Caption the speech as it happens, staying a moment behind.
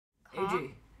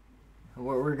AJ.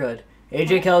 We're good.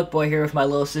 Ajkelekboi here with my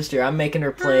little sister. I'm making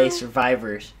her play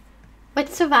Survivors.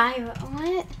 What's Survivor?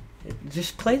 What?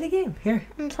 Just play the game. Here.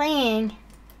 I'm playing.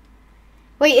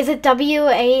 Wait, is it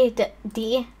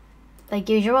W-A-D? Like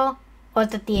usual? Or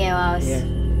is it the arrows? Yeah.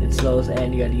 It's those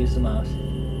and you gotta use the mouse.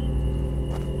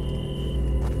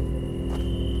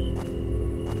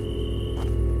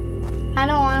 I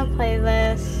don't want to play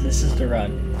this. This is to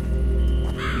run.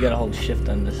 You gotta hold shift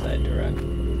on this side to run.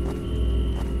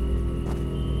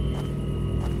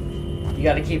 You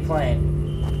gotta keep playing.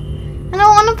 I don't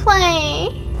want to play.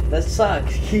 That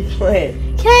sucks. Keep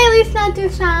playing. Can I at least not do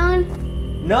sound?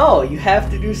 No, you have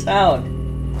to do sound.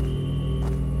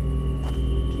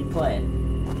 Keep playing.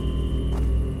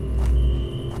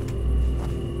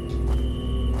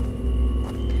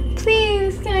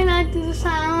 Please, can I not do the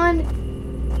sound?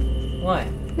 Why?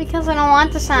 Because I don't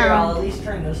want the sound. Here, I'll at least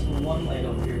turn this one light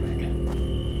over here back on.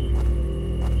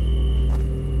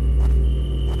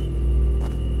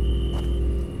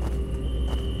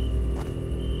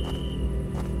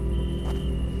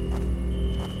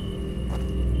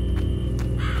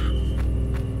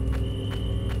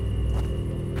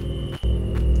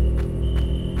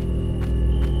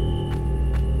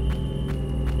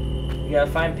 You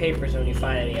gotta find papers, and when you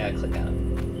find it, you gotta click on them.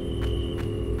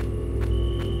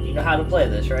 You know how to play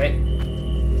this, right?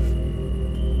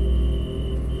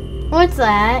 What's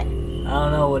that? I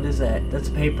don't know, what is that? That's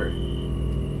paper.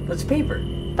 That's paper.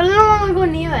 But I don't want to go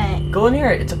near it. Go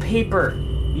near it, it's a paper.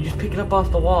 You just pick it up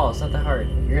off the wall, it's not that hard.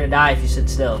 You're gonna die if you sit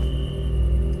still.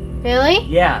 Really?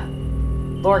 Yeah.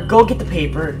 Laura, go get the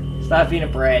paper. Stop being a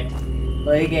brat.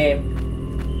 Play a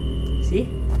game. See?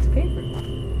 It's a paper.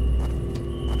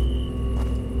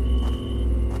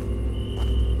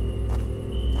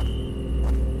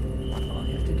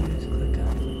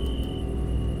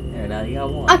 Now you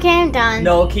got one. Okay, I'm done.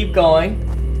 No, keep going.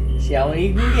 See how many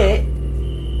you can get.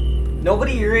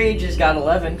 Nobody your age has got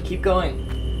 11. Keep going.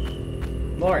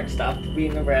 Lauren, stop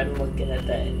being a rat and looking at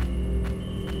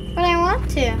that. But I want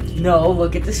to. No,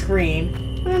 look at the screen.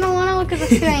 But I don't want to look at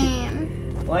the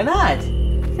screen. Why not?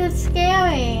 It's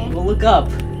scary. Well, look up.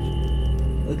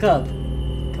 Look up.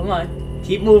 Come on.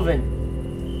 Keep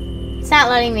moving. It's not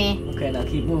letting me. Okay, now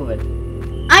keep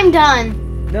moving. I'm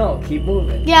done. No, keep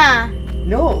moving. Yeah.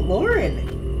 No, Lauren.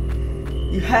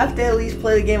 You have to at least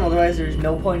play the game, otherwise there's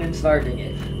no point in starting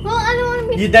it. Well, I don't want to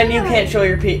be scared. Then you can't show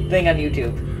your thing on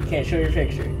YouTube. You can't show your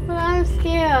picture. But I'm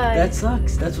scared. That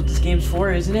sucks. That's what this game's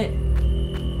for, isn't it?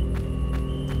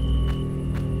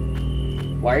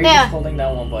 Why are you just holding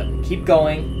down one button? Keep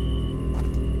going.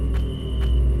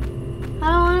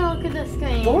 I don't want to look at the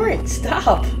screen. Lauren,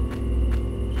 stop.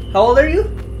 How old are you?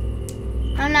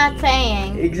 I'm not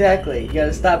saying. Exactly. You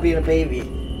gotta stop being a baby.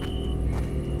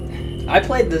 I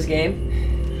played this game.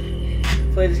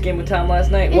 Played this game with Tom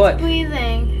last night. What? It's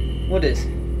breathing. What is?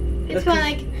 It's going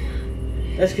like...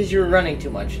 That's because you were running too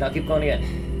much. Now keep going again.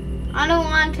 I don't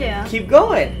want to. Keep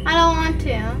going. I don't want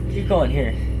to. Keep going.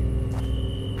 Here.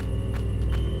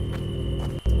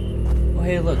 Oh,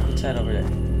 hey, look. What's that over there?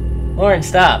 Lauren,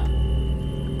 stop.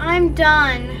 I'm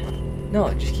done.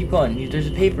 No, just keep going. There's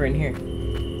a paper in here.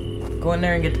 Go in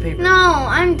there and get the paper. No,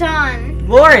 I'm done.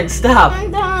 Lauren, stop. I'm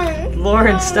done.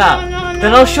 Lauren, no, stop. No,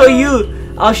 then I'll show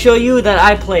you. I'll show you that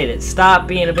I played it. Stop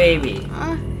being a baby.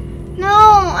 No,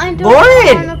 I don't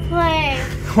Lauren! want to play.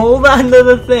 Hold on to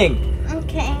the thing.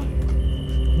 Okay.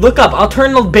 Look up. I'll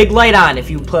turn the big light on if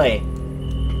you play.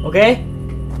 Okay?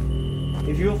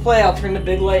 If you play, I'll turn the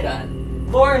big light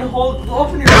on. Lauren,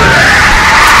 open your eyes.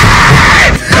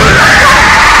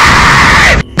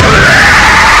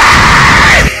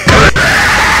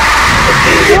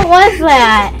 What was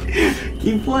that?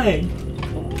 Keep playing.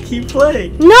 Keep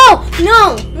playing. No,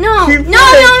 no, no, Keep no,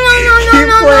 no, no, no, no,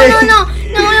 no, no, no, no,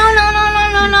 no, no,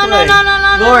 no, no, no, no, no,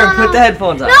 no, no. Lauren, put the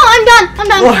headphones on. No, I'm done. I'm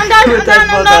done. Lauren, I'm done. put I'm the done.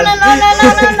 I'm done.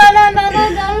 headphones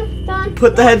I'm done.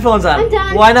 Put the headphones on. I'm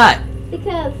done. Why not?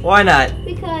 Because Why not?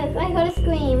 I heard a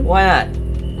scream. Why not?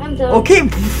 I'm done. Okay,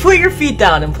 put your feet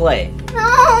down and play.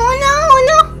 No, no,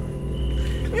 no,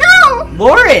 no.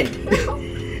 Lauren! No.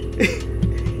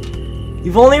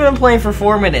 You've only been playing for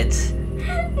 4 minutes.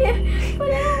 Yeah,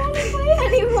 but I don't want to play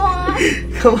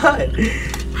anymore. Come on.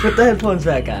 Put the headphones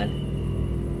back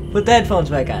on. Put the headphones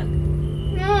back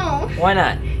on. No. Why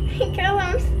not? Because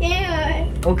I'm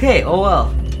scared. Okay, oh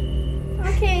well.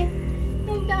 Okay,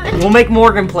 I'm done. We'll make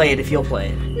Morgan play it if you'll play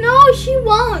it. No, she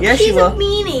won't. Yes, She's she will. a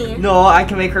meanie. No, I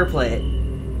can make her play it.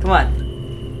 Come on.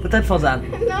 Put the headphones on.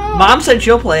 No. Mom said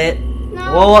she'll play it.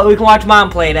 No. Well, we can watch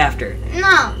Mom play it after.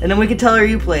 No. And then we can tell her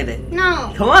you played it.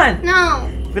 No. Come on. No.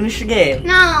 Finish the game.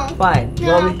 No. Fine.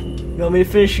 No. You want me to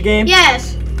finish the game?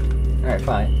 Yes. Alright,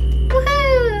 fine. Okay.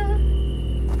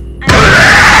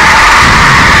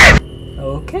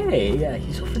 Hey, yeah,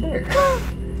 he's over there. Hello.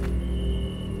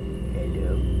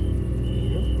 Hello.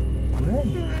 Where are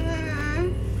you?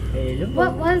 Hello.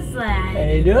 What was that?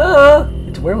 Hello.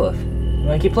 It's a werewolf. You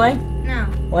wanna keep playing? No.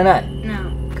 Why not?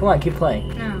 No. Come on, keep playing.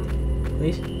 No.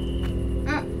 Please?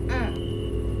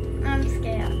 I'm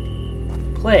scared.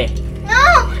 Play.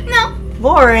 No! No!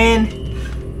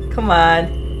 Lauren! Come on.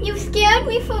 You scared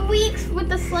me for weeks with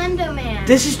the Slender Man.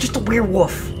 This is just a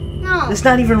werewolf. No. It's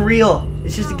not even real.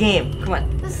 It's just a game. Come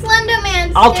on. The Slender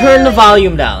Man. I'll turn the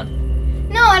volume down.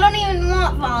 No, I don't even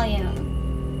want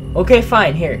volume. Okay,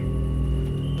 fine. Here.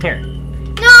 Here.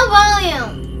 No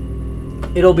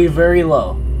volume. It'll be very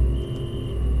low.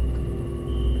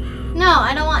 No,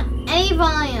 I don't want any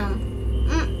volume.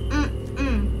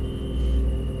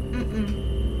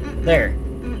 There.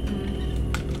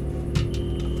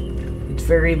 It's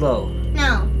very low.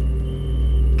 No.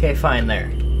 Okay, fine.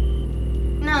 There.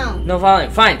 No. No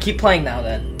volume. Fine. Keep playing now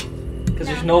then. Because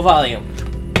there's no volume.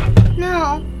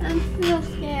 No. That's so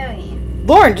scary.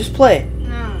 Lauren, just play.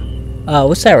 No.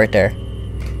 What's that right there?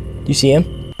 Do you see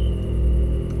him?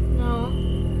 No.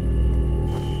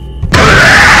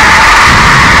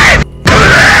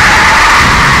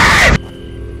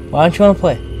 Why don't you want to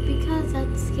play? Because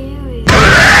that's scary.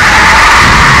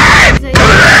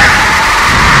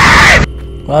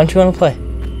 Why don't you want to play?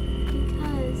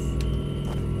 Because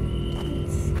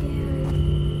it's scary.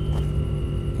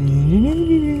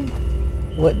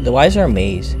 What? Why is there a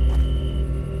maze?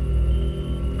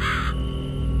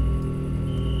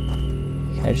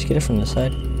 Can I just get it from this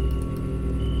side?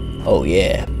 Oh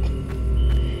yeah.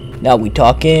 Now we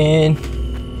talking.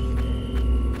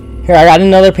 Here, I got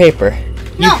another paper.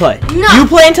 You play. No. You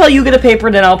play until you get a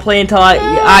paper, then I'll play until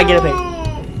I get a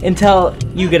paper. Until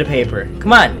you get a paper.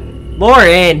 Come on,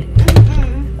 Lauren.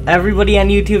 Everybody on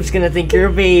YouTube's gonna think you're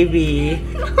a baby.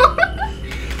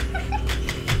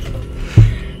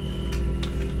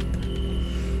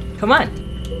 Come on.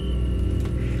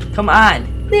 Come on.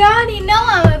 They already know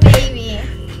I'm a baby.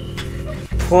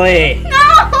 Play.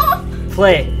 No.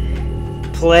 Play.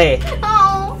 Play.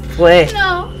 No. Play.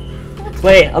 No.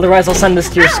 Play. Otherwise, I'll send this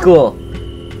to your school.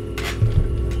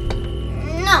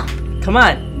 No. Come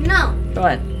on. No. Come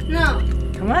on. No.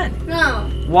 Come on. No.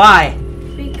 Why?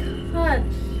 Because.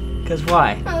 Because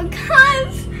why?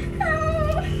 Because.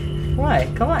 Why?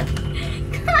 Come on.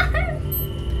 Because.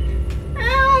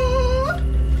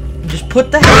 Just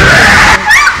put the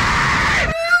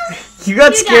head. You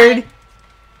got scared.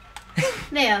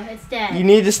 There, it's dead. You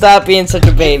need to stop being such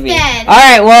a baby. Dead.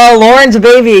 Alright, well, Lauren's a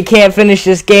baby. Can't finish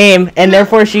this game, and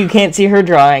therefore she can't see her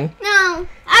drawing. No.